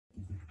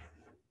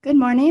Good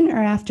morning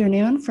or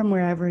afternoon from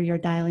wherever you're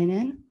dialing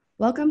in.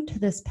 Welcome to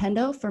this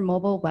Pendo for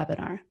Mobile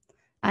webinar.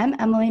 I'm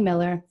Emily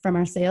Miller from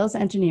our sales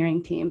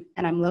engineering team,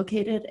 and I'm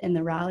located in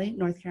the Raleigh,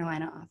 North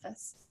Carolina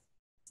office.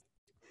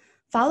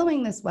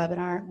 Following this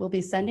webinar, we'll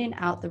be sending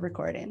out the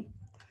recording.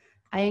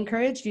 I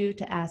encourage you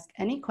to ask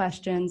any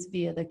questions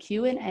via the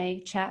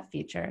Q&A chat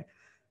feature.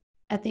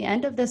 At the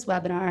end of this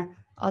webinar,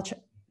 I'll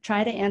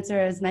try to answer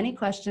as many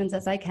questions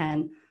as I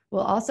can.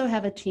 We'll also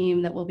have a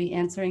team that will be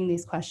answering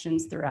these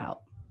questions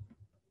throughout.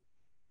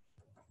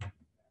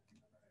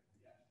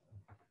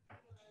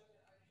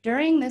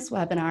 During this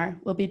webinar,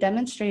 we'll be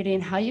demonstrating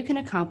how you can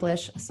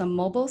accomplish some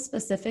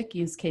mobile-specific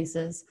use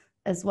cases,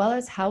 as well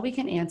as how we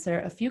can answer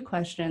a few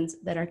questions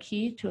that are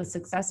key to a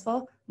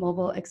successful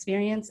mobile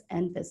experience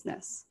and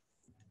business.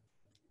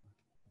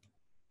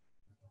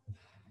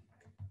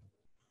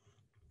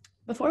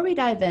 Before we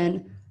dive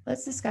in,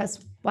 let's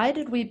discuss why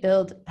did we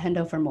build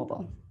Pendo for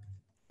mobile?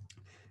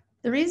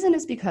 The reason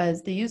is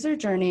because the user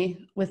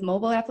journey with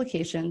mobile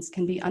applications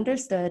can be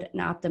understood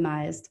and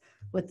optimized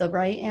with the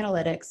right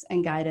analytics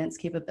and guidance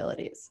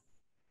capabilities.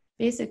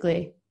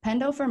 Basically,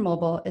 Pendo for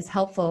mobile is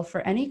helpful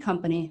for any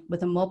company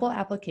with a mobile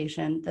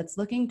application that's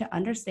looking to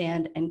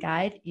understand and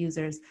guide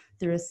users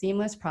through a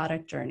seamless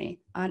product journey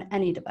on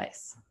any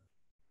device.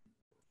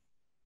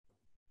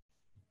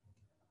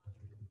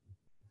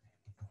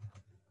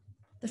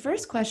 The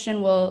first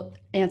question we'll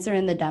answer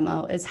in the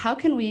demo is how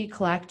can we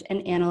collect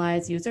and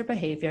analyze user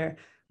behavior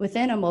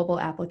within a mobile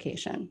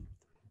application?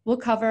 We'll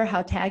cover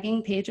how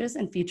tagging pages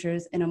and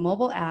features in a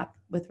mobile app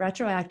with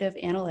retroactive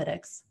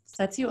analytics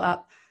sets you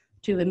up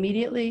to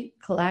immediately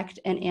collect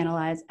and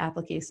analyze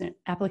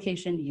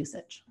application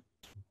usage.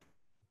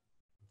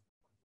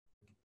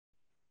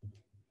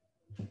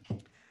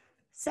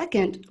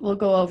 Second, we'll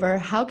go over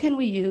how can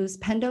we use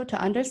Pendo to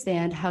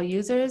understand how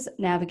users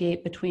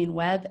navigate between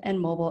web and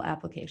mobile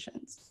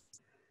applications.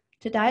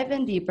 To dive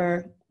in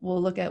deeper,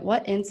 we'll look at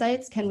what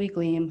insights can we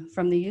glean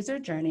from the user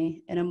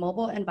journey in a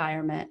mobile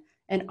environment,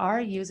 and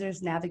are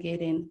users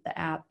navigating the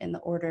app in the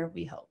order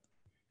we hope.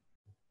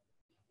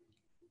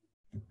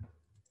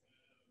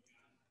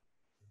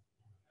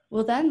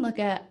 We'll then look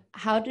at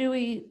how do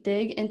we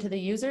dig into the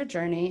user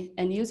journey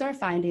and use our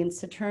findings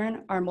to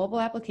turn our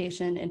mobile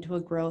application into a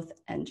growth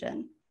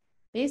engine.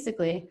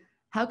 Basically,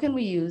 how can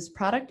we use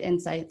product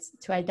insights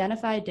to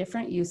identify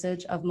different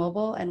usage of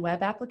mobile and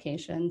web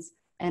applications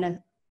and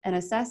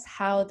assess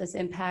how this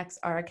impacts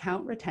our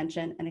account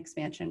retention and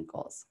expansion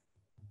goals.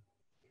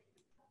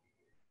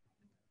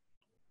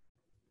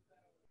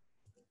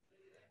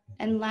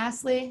 And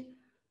lastly,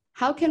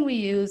 how can we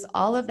use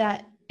all of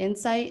that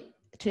insight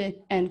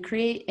and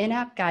create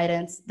in-app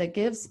guidance that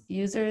gives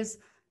users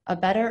a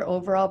better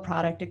overall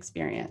product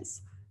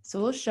experience?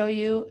 So we'll show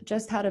you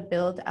just how to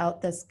build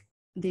out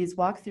these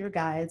walkthrough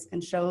guides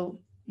and show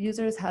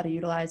users how to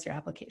utilize your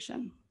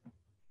application.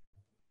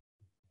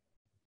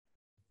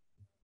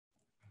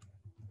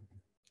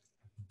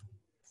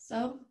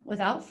 So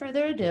without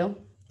further ado,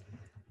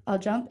 I'll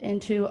jump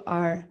into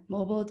our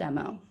mobile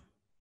demo.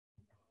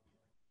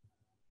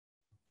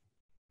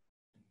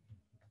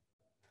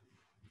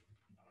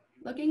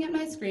 Looking at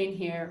my screen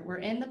here, we're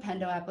in the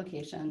Pendo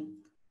application.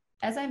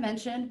 As I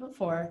mentioned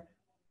before,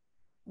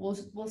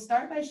 we'll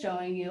start by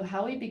showing you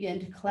how we begin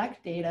to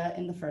collect data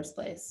in the first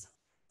place.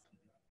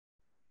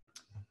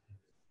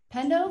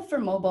 Pendo for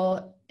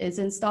mobile is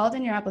installed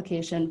in your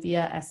application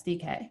via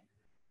SDK.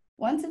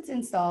 Once it's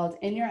installed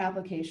in your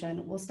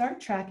application, we'll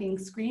start tracking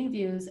screen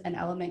views and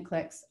element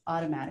clicks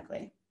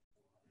automatically.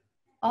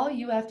 All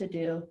you have to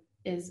do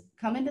is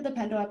come into the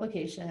Pendo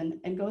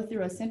application and go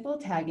through a simple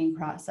tagging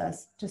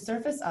process to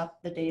surface up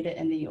the data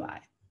in the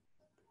UI.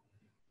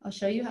 I'll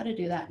show you how to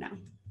do that now.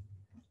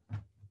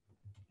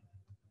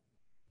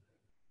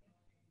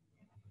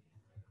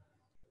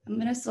 I'm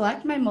going to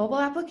select my mobile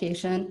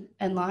application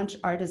and launch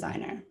our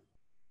designer.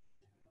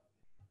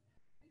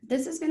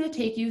 This is going to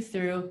take you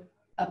through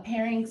a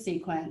pairing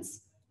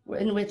sequence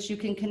in which you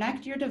can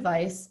connect your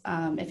device.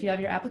 If you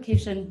have your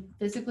application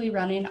physically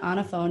running on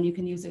a phone, you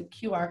can use a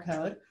QR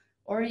code,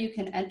 or you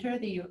can enter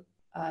the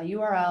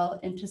URL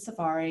into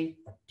Safari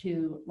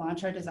to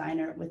launch our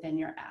designer within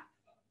your app.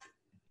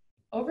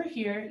 Over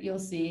here, you'll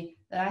see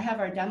that I have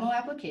our demo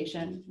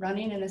application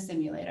running in a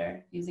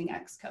simulator using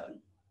Xcode.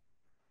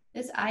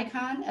 This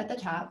icon at the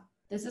top,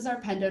 this is our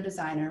Pendo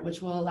designer,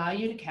 which will allow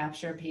you to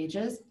capture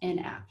pages in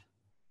app.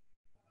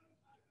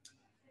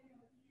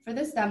 For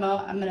this demo,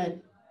 I'm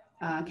going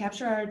to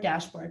capture our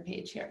dashboard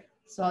page here.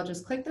 So I'll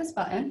just click this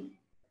button.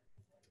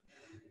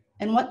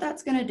 And what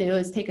that's going to do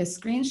is take a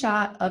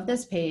screenshot of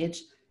this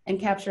page and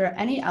capture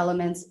any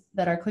elements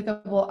that are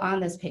clickable on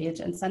this page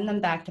and send them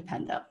back to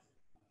Pendo.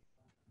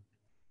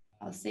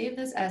 I'll save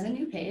this as a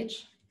new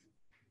page,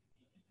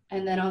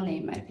 and then I'll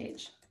name my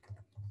page.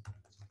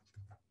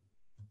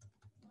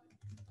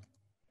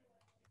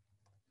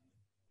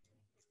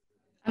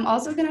 I'm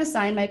also going to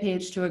assign my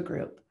page to a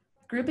group.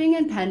 Grouping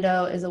in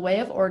Pendo is a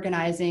way of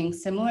organizing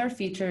similar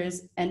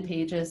features and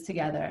pages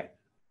together.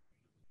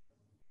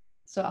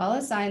 So I'll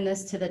assign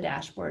this to the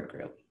dashboard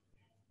group.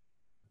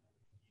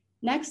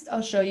 Next,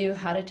 I'll show you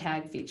how to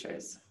tag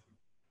features.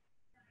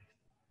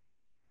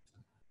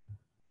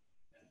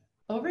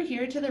 Over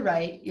here to the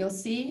right, you'll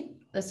see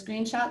the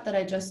screenshot that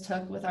I just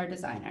took with our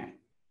designer.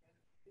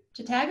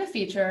 To tag a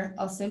feature,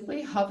 I'll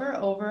simply hover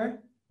over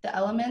the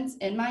elements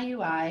in my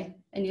UI,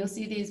 and you'll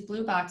see these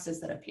blue boxes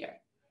that appear.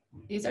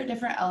 These are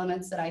different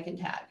elements that I can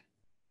tag.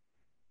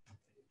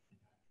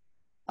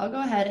 I'll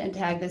go ahead and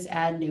tag this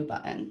Add New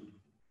button.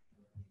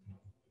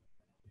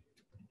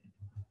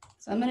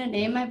 So I'm going to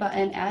name my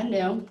button Add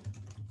New,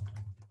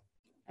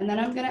 and then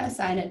I'm going to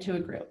assign it to a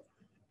group.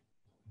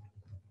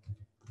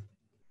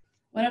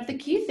 One of the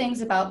key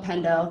things about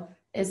Pendo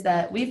is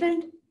that we've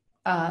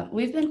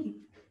been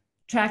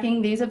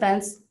tracking these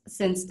events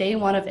since day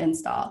one of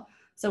install.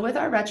 So with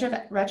our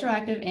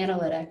retroactive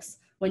analytics,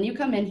 when you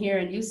come in here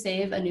and you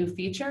save a new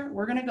feature,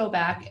 we're going to go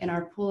back in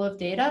our pool of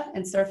data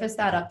and surface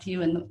that up to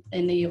you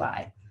in the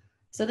UI.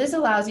 So this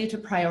allows you to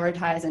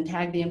prioritize and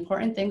tag the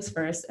important things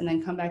first, and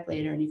then come back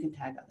later and you can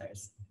tag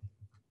others.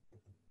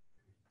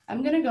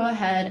 I'm going to go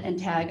ahead and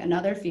tag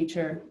another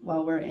feature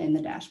while we're in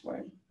the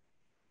dashboard.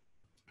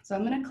 So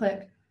I'm going to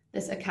click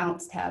this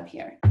Accounts tab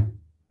here.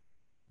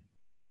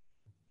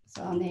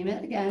 So I'll name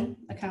it again,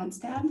 Accounts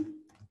tab.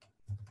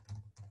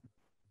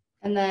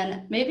 And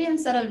then maybe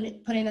instead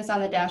of putting this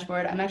on the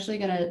dashboard, I'm actually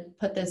going to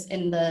put this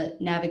in the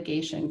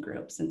navigation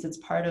group, since it's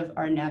part of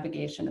our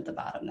navigation at the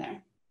bottom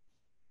there.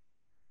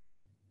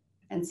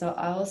 And so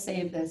I will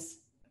save this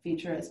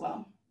feature as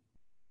well.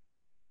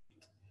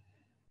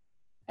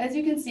 As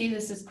you can see,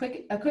 this is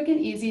a quick and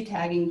easy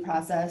tagging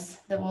process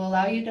that will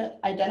allow you to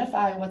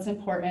identify what's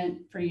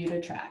important for you to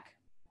track.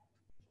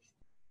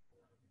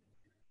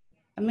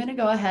 I'm going to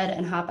go ahead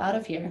and hop out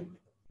of here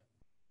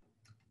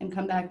and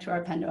come back to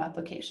our Pendo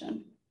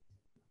application.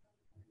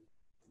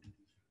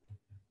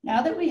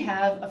 Now that we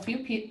have a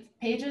few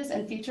pages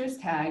and features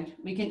tagged,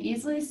 we can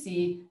easily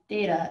see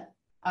data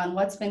on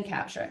what's been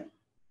captured.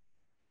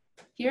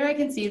 Here I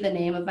can see the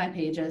name of my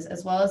pages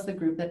as well as the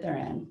group that they're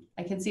in.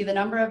 I can see the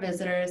number of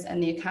visitors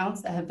and the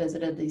accounts that have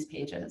visited these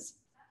pages,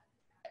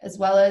 as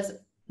well as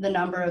the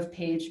number of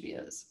page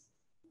views.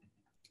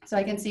 So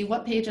I can see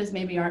what pages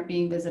maybe aren't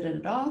being visited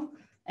at all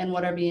and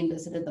what are being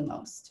visited the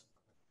most.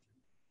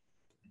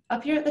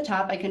 Up here at the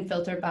top, I can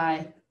filter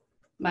by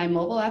my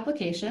mobile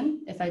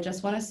application if I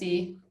just want to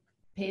see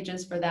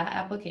pages for that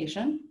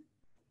application.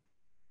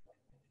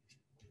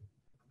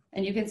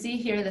 And you can see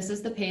here, this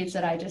is the page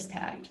that I just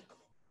tagged.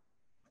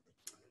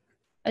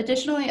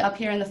 Additionally, up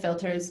here in the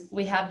filters,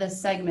 we have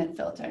this segment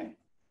filter.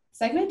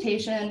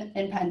 Segmentation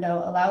in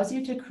Pendo allows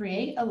you to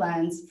create a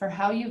lens for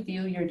how you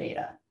view your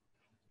data.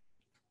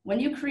 When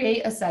you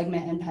create a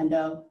segment in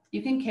Pendo,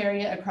 you can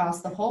carry it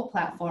across the whole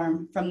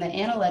platform, from the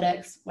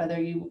analytics,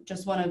 whether you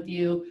just want to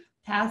view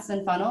paths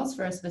and funnels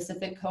for a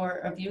specific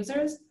cohort of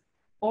users,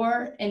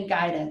 or in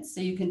guidance, so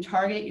you can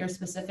target your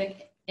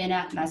specific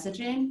in-app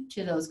messaging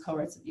to those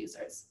cohorts of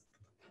users.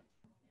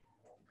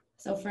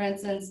 So for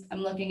instance,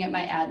 I'm looking at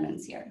my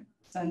admins here.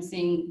 So I'm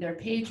seeing their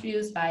page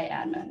views by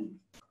admin.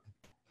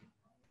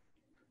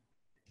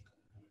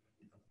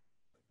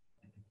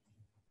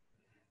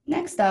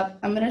 Next up,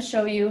 I'm going to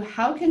show you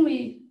how can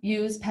we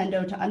use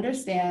Pendo to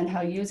understand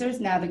how users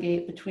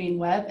navigate between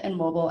web and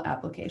mobile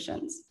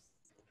applications.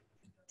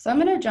 So I'm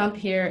going to jump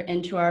here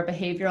into our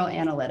behavioral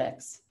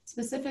analytics,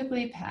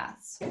 specifically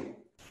paths.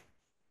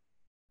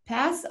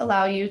 Paths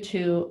allow you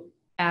to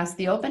ask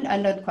the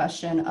open-ended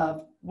question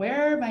of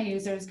where are my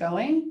users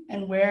going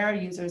and where are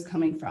users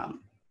coming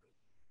from?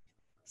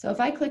 So if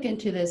I click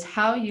into this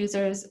how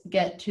users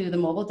get to the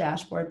mobile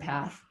dashboard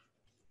path,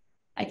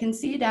 I can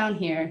see down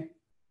here,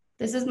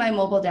 this is my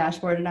mobile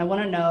dashboard, and I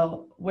want to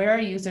know where are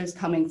users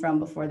coming from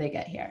before they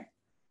get here.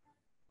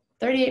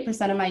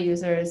 38% of my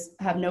users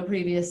have no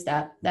previous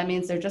step. That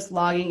means they're just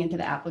logging into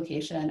the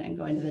application and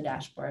going to the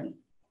dashboard.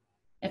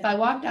 If I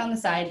walk down the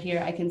side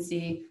here, I can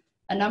see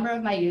a number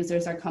of my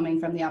users are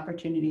coming from the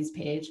opportunities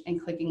page and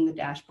clicking the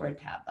dashboard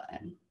tab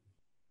button.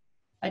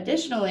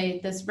 Additionally,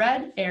 this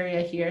red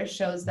area here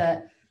shows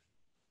that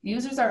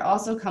users are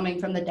also coming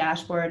from the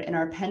dashboard in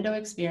our Pendo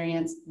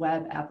Experience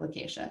web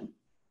application.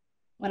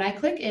 When I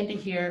click into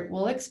here,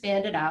 we'll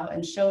expand it out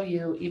and show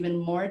you even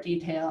more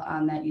detail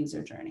on that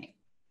user journey.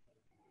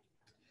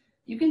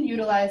 You can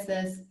utilize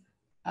this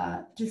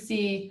to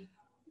see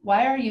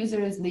why are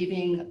users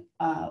leaving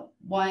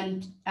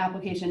one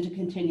application to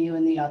continue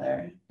in the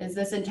other. Is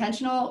this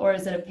intentional, or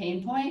is it a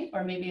pain point,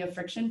 or maybe a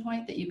friction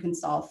point that you can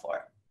solve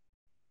for?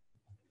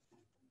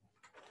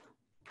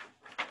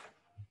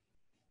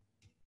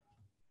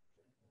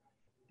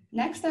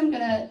 Next, I'm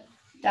going to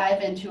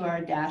dive into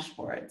our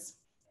dashboards.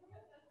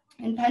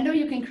 In Pendo,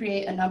 you can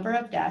create a number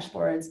of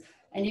dashboards,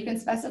 and you can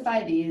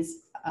specify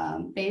these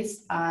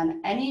based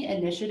on any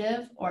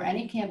initiative or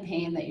any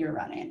campaign that you're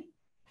running.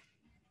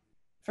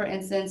 For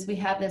instance, we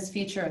have this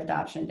feature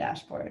adoption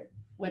dashboard,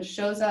 which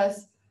shows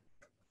us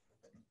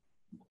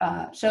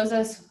how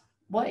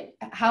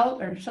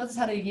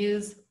to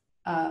use,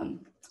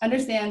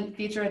 understand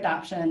feature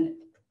adoption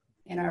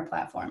in our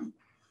platform.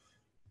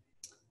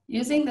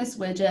 Using this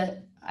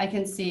widget, I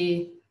can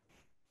see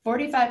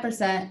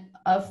 45%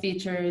 of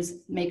features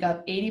make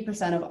up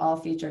 80% of all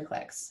feature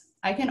clicks.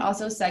 I can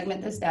also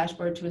segment this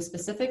dashboard to a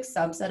specific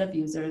subset of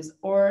users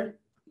or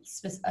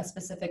a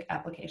specific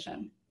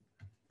application.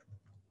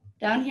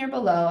 Down here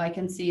below, I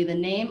can see the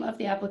name of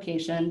the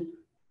application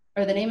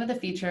or the name of the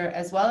feature,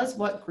 as well as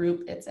what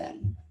group it's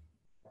in.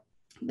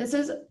 This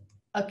is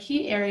a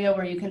key area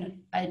where you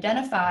can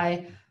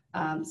identify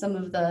some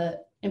of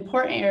the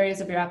important areas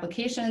of your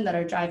application that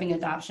are driving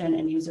adoption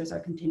and users are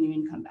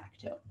continuing to come back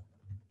to.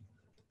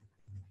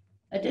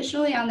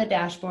 Additionally, on the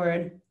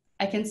dashboard,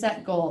 I can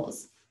set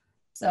goals.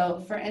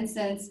 So for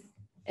instance,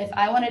 if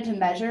I wanted to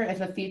measure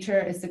if a feature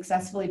is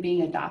successfully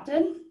being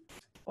adopted,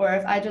 or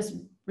if I just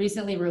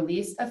recently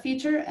released a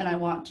feature and I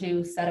want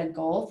to set a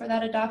goal for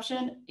that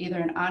adoption, either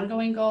an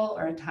ongoing goal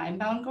or a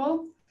time-bound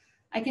goal,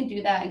 I can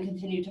do that and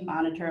continue to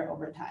monitor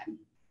over time.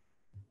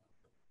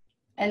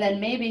 And then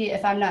maybe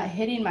if I'm not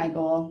hitting my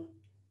goal,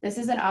 this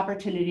is an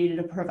opportunity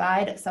to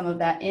provide some of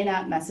that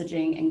in-app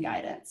messaging and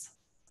guidance.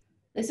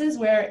 This is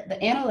where the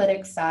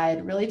analytics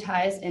side really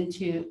ties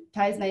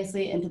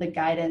nicely into the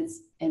guidance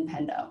in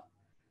Pendo,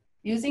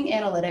 using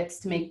analytics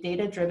to make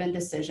data-driven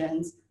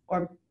decisions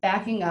or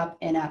backing up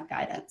in-app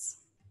guidance.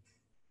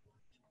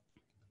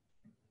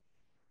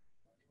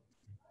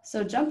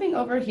 So jumping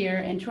over here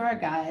into our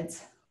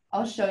guides,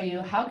 I'll show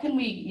you how can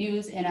we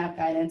use in-app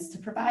guidance to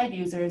provide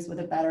users with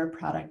a better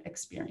product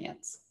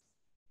experience.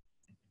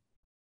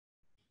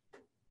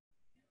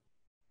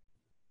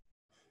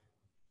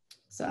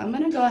 So I'm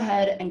going to go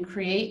ahead and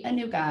create a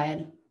new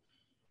guide.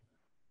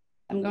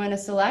 I'm going to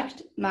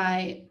select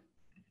my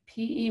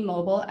PE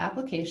mobile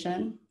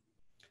application,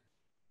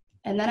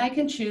 and then I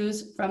can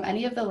choose from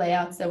any of the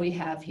layouts that we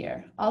have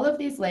here. All of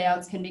these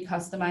layouts can be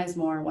customized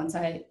more once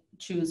I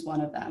choose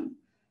one of them.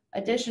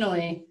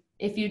 Additionally,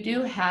 if you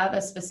do have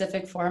a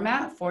specific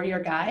format for your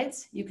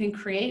guides, you can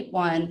create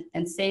one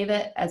and save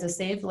it as a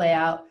saved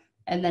layout,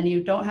 and then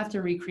you don't have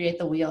to recreate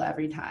the wheel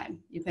every time.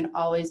 You can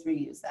always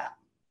reuse that.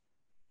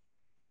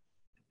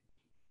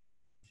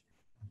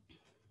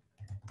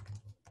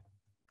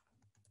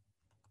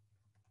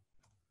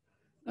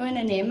 I'm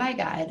going to name my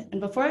guide,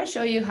 and before I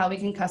show you how we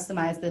can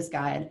customize this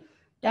guide,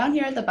 down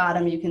here at the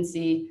bottom you can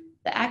see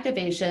the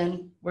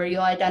activation where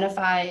you'll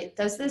identify,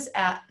 does this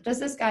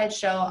guide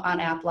show on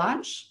app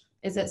launch?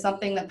 Is it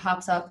something that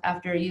pops up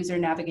after a user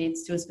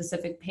navigates to a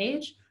specific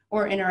page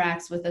or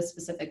interacts with a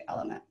specific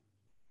element?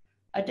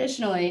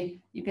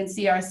 Additionally, you can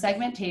see our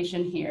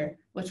segmentation here,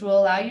 which will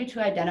allow you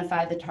to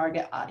identify the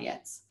target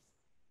audience.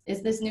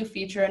 Is this new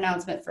feature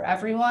announcement for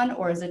everyone,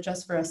 or is it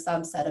just for a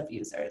subset of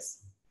users?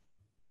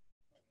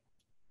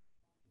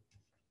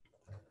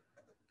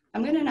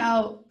 I'm going to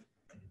now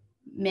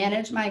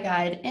manage my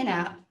guide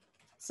in-app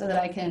so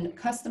that I can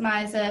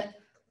customize it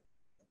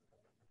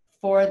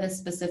for this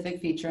specific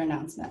feature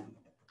announcement.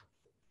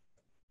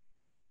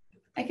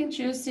 I can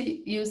choose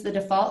to use the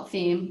default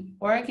theme,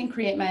 or I can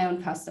create my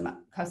own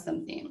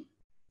custom theme.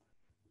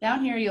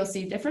 Down here, you'll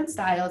see different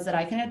styles that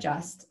I can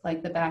adjust,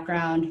 like the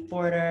background,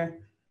 border,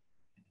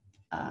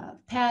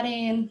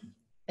 padding,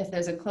 if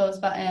there's a close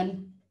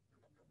button.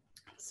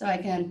 So I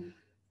can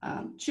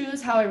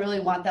choose how I really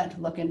want that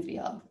to look and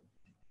feel.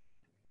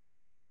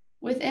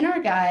 Within our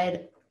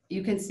guide,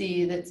 you can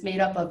see that it's made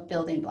up of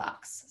building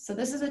blocks. So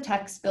this is a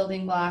text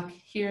building block.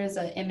 Here's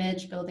an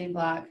image building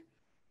block.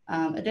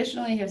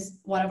 Additionally, here's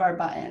one of our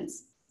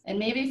buttons. And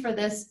maybe for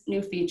this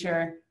new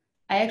feature,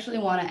 I actually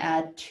want to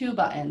add 2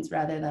 buttons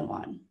rather than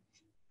 1.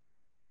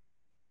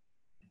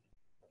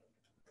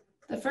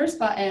 The first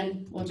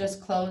button will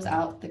just close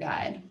out the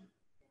guide.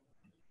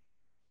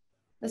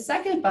 The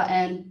second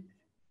button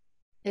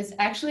is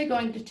actually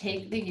going to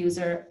take the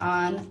user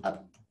on a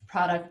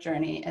product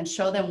journey and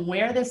show them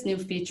where this new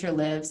feature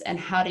lives and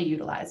how to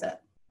utilize it.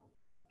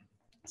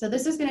 So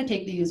this is going to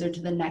take the user to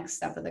the next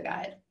step of the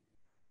guide.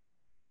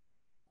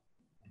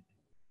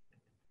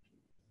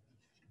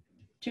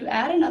 To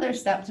add another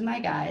step to my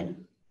guide,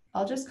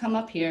 I'll just come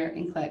up here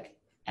and click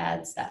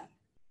Add Step.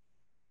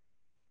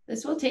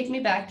 This will take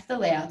me back to the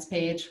Layouts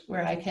page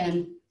where I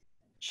can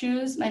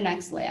choose my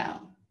next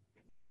layout.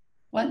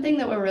 One thing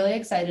that we're really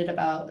excited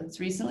about that's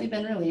recently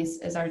been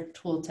released is our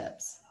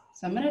tooltips.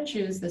 So I'm going to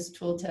choose this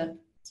tooltip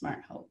Smart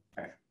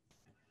Helper.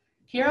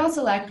 Here I'll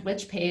select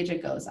which page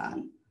it goes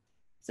on.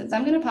 Since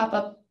I'm going to pop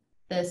up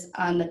this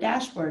on the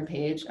dashboard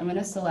page, I'm going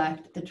to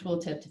select the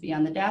tooltip to be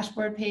on the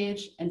dashboard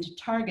page and to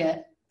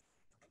target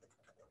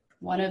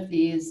one of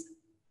these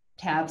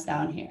tabs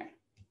down here.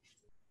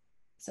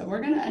 So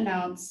we're going to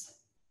announce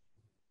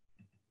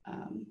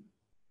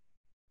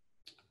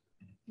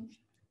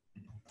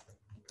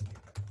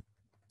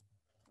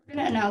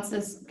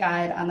this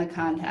guide on the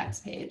contacts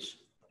page.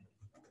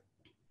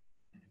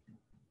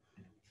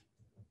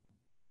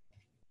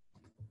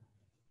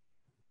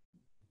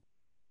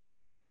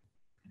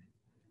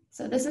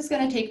 So this is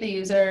going to take the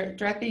user,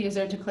 direct the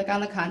user to click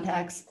on the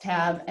contacts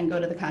tab and go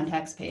to the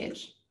contacts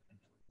page.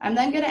 I'm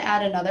then going to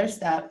add another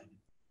step.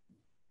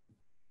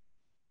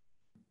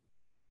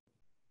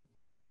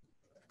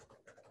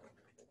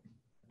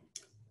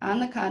 On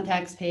the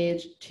contacts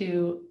page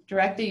to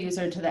direct the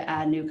user to the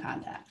add new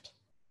contact.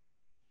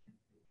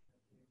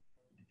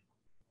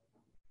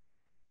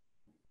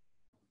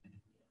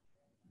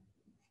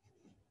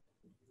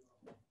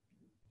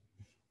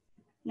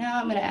 Now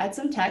I'm going to add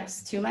some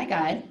text to my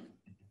guide.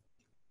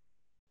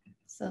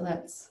 So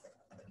let's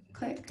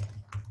click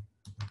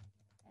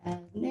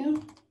Add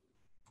New.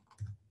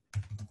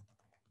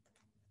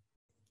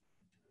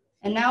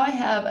 And now I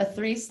have a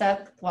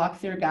 3-step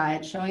walkthrough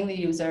guide showing the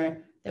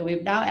user that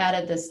we've now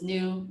added this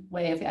new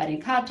way of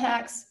adding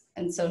contacts,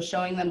 and so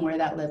showing them where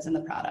that lives in the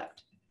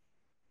product.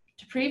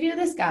 To preview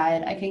this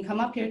guide, I can come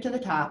up here to the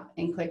top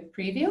and click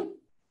Preview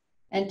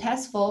and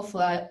test full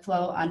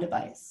flow on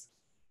device.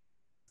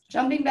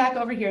 Jumping back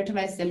over here to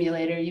my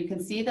simulator, you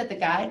can see that the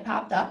guide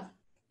popped up.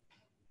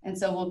 And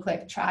so we'll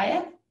click Try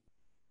It.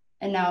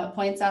 And now it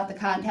points out the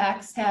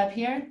Contacts tab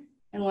here.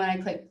 And when I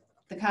click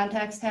the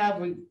Contacts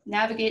tab, we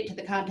navigate to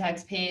the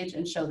Contacts page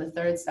and show the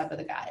 3rd step of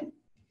the guide.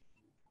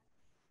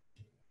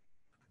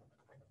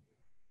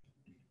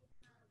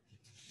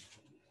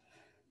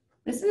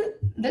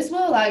 This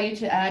will allow you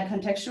to add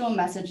contextual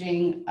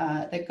messaging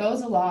that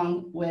goes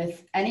along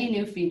with any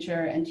new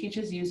feature and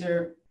teaches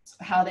users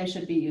how they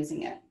should be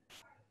using it.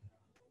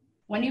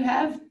 When you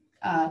have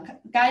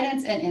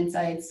guidance and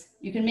insights,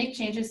 you can make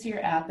changes to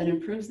your app that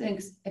improves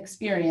the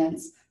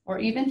experience, or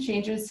even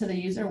changes to the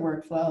user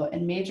workflow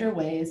in major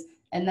ways,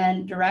 and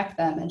then direct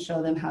them and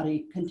show them how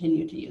to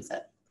continue to use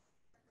it.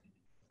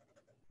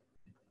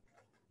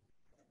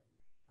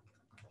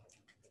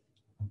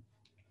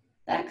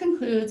 That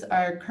concludes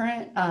our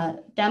current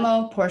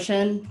demo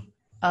portion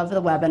of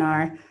the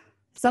webinar.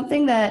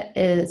 Something that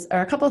is,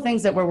 or a couple of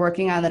things that we're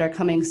working on that are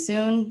coming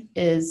soon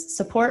is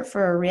support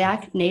for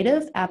React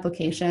Native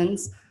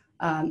applications,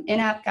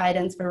 in-app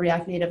guidance for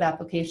React Native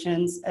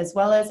applications, as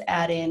well as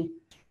adding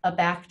a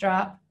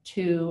backdrop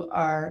to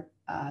our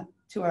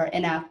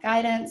in-app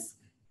guidance,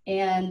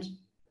 and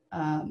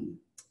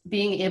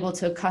being able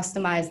to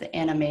customize the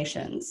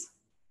animations.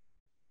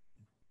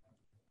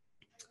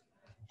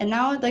 And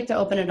now I'd like to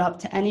open it up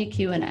to any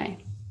Q&A.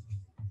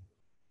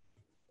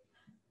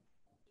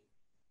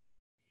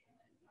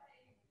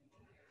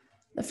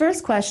 The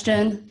first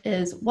question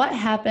is, what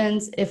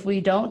happens if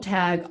we don't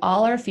tag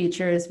all our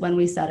features when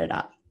we set it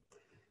up?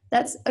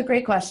 That's a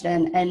great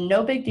question, and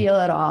no big deal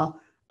at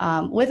all.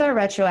 With our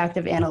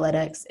retroactive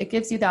analytics, it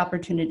gives you the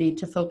opportunity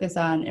to focus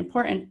on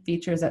important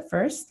features at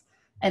first,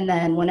 and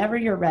then whenever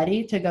you're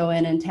ready to go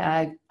in and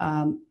tag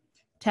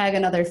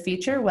another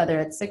feature, whether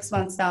it's 6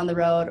 months down the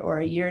road or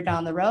a year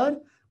down the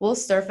road, we'll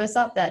surface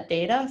up that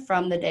data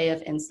from the day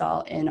of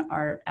install in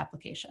our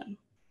application.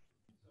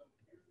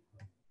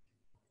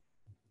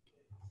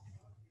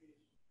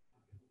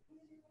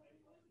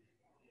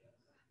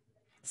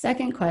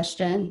 Second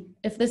question,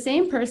 if the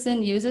same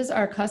person uses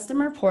our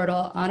customer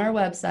portal on our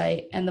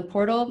website and the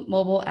portal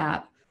mobile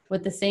app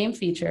with the same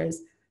features,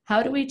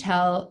 how do we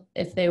tell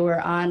if they were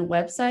on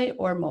website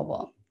or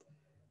mobile?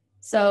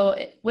 So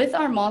with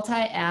our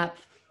multi-app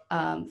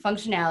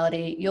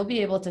functionality, you'll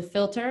be able to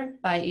filter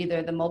by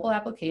either the mobile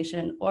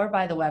application or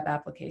by the web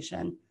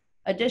application.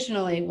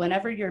 Additionally,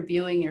 whenever you're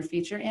viewing your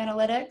feature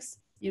analytics,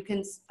 you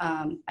can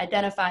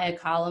identify a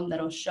column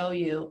that'll show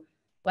you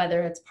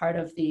whether it's part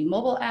of the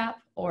mobile app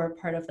or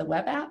part of the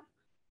web app.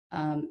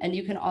 And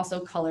you can also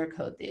color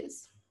code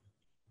these.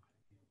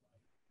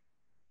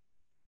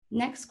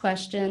 Next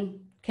question,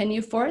 can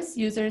you force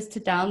users to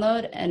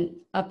download and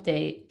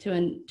update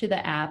to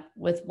the app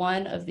with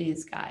one of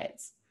these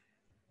guides?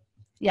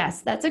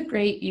 Yes, that's a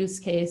great use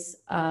case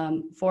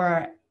for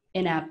our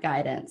in-app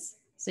guidance.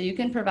 So you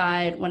can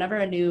provide, whenever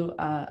a new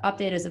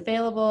update is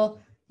available,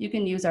 you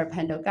can use our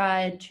Pendo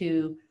guide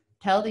to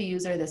tell the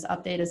user this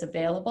update is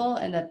available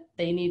and that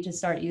they need to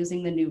start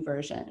using the new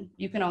version.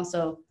 You can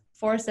also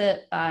force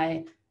it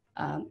by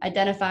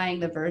identifying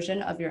the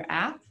version of your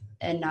app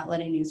and not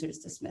letting users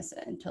dismiss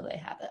it until they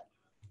have it.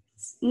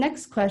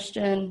 Next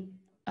question,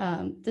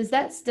 does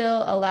that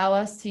still allow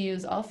us to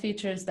use all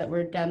features that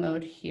were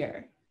demoed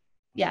here?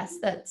 Yes,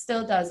 that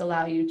still does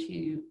allow you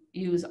to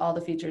use all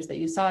the features that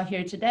you saw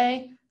here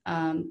today.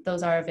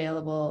 Those are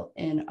available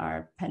in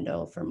our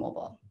Pendo for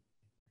mobile.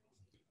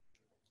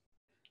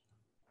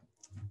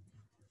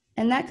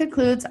 And that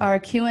concludes our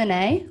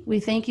Q&A. We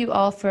thank you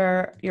all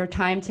for your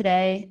time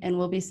today, and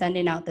we'll be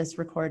sending out this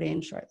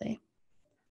recording shortly.